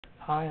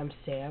Hi, I'm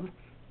Sam,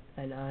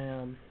 and I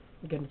am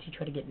going to teach you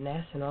how to get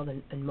NES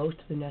and most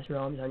of the NES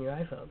ROMs on your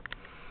iPhone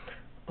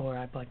or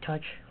Ipod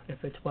Touch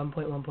if it's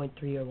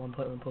 1.1.3 or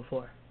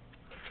 1.1.4.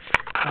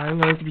 I'm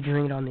going to be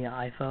doing it on the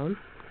iPhone,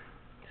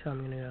 so I'm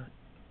going to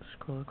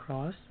scroll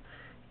across.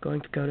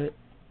 Going to go to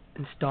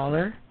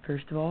Installer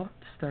first of all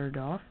to start it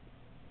off.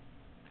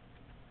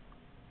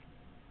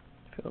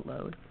 If it'll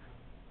load.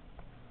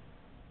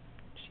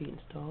 See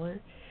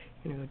Installer.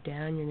 You're going to go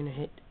down. You're going to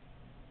hit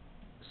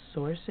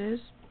Sources.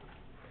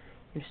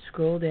 You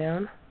scroll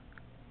down.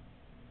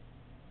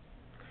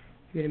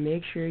 You're going to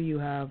make sure you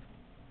have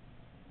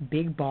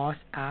Big Boss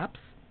apps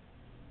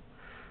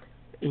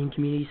in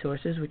Community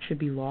Sources, which should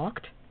be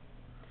locked.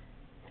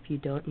 If you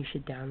don't, you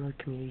should download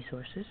Community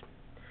Sources.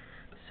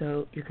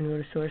 So you're going to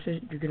go to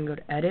Sources, you're going to go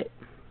to Edit,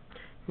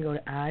 you're going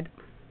to go to Add,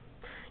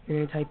 you're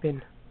going to type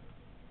in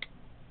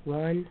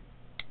 1,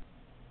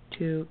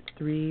 2,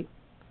 3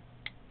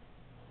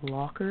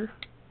 locker.com.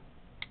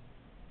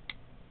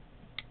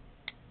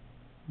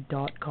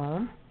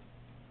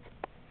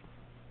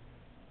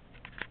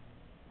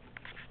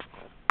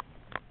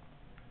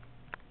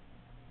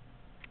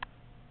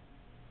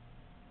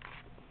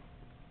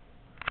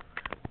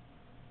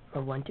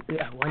 Or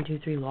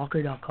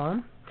 123locker.com.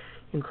 You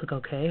can click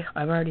OK.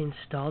 I've already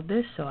installed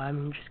this, so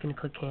I'm just going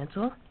to click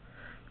Cancel.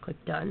 Click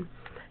Done.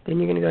 Then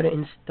you're going to go to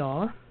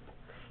Install.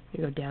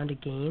 You go down to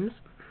Games.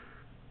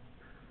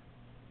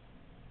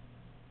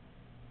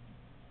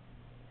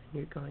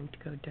 You're going to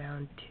go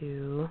down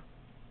to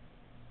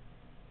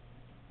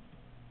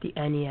the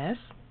NES.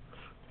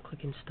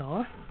 Click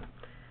Install.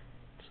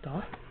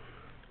 Install.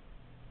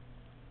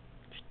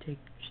 Just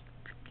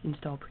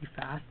install pretty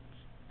fast.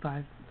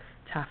 It's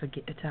half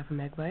a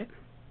megabyte.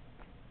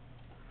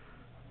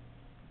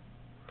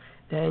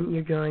 Then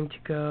you're going to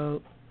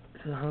go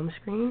to the home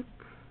screen.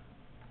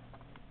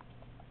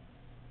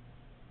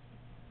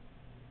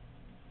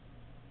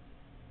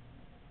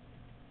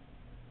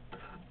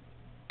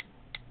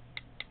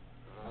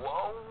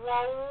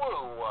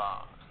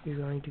 You're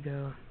going to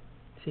go,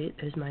 see it,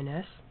 there's my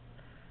NES.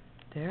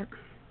 There.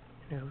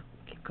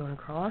 Keep going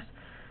across.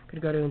 Going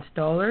to go to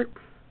Installer.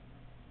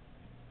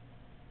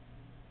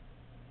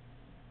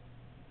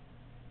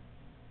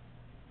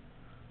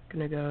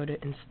 Going to go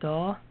to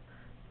Install.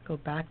 Go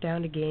back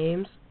down to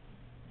Games.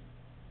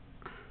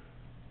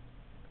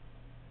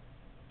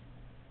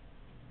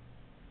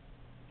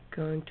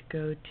 Going to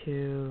go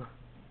to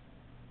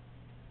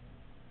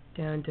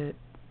down to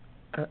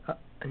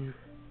and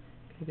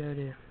go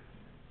to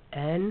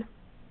N.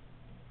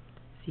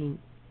 See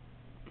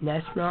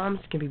NES ROMs.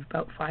 It's gonna be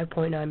about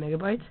 5.9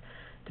 megabytes.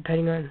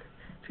 Depending on,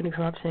 it's gonna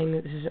come up saying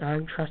that this is an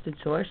untrusted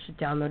source. Just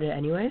download it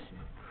anyways.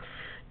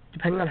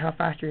 Depending on how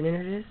fast your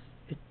internet is,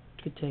 it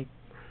could take.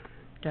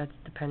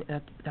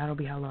 That'll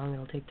be how long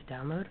it'll take to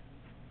download.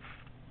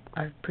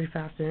 I have pretty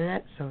fast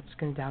internet, so it's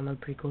going to download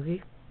pretty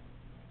quickly.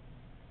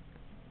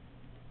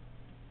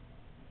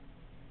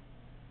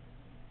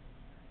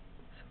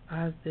 So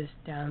as this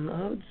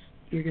downloads,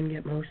 you're going to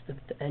get most of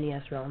the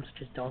NES ROMs,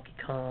 such as Donkey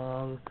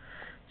Kong,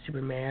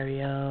 Super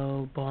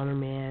Mario,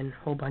 Bomberman, a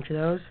whole bunch of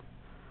those.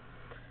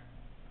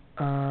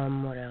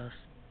 What else?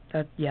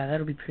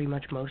 That'll be pretty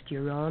much most of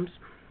your ROMs.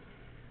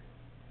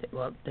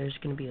 Well, there's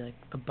going to be like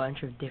a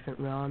bunch of different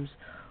ROMs,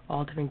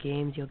 all different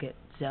games. You'll get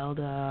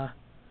Zelda.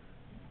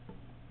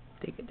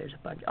 There's a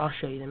bunch. I'll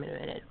show you them in a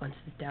minute once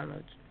it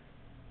downloads.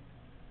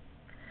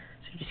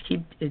 So just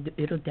keep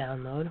it'll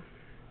download,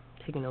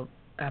 taking an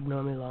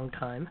abnormally long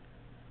time.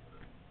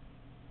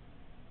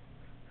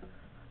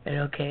 And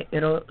okay,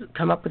 it'll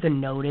come up with a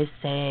notice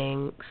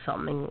saying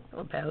something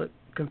about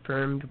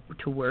confirmed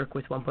to work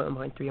with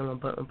 1.1.3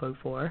 and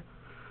 1.1.4.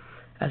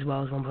 As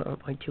well as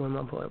 1.1.2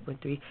 and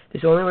 1.1.3.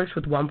 This only works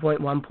with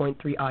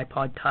 1.1.3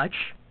 Ipod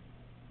Touch.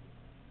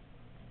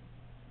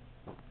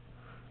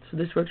 So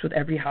this works with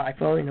every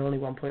iPhone and only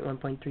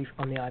 1.1.3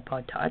 on the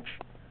Ipod Touch.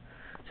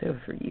 So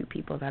for you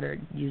people that are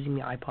using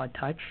the Ipod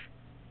Touch,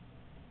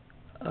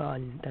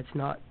 that's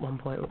not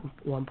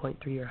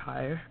 1.1.3 or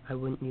higher, I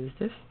wouldn't use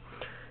this.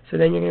 So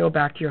then you're going to go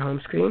back to your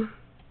home screen.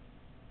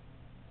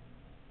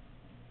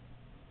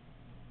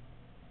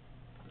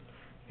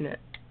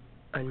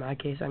 In my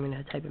case, I'm going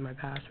to type in my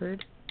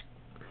password.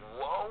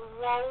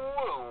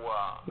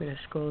 I'm going to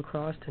scroll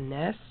across to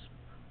NES.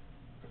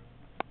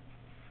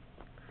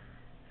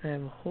 I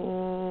have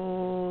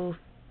all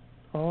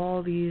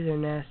these are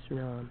NES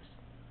ROMs.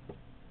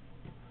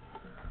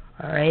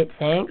 Alright,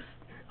 thanks.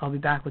 I'll be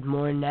back with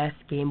more NES,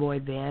 Game Boy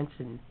Advance,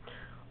 and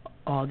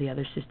all the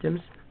other systems.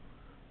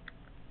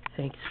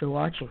 Thanks for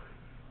watching.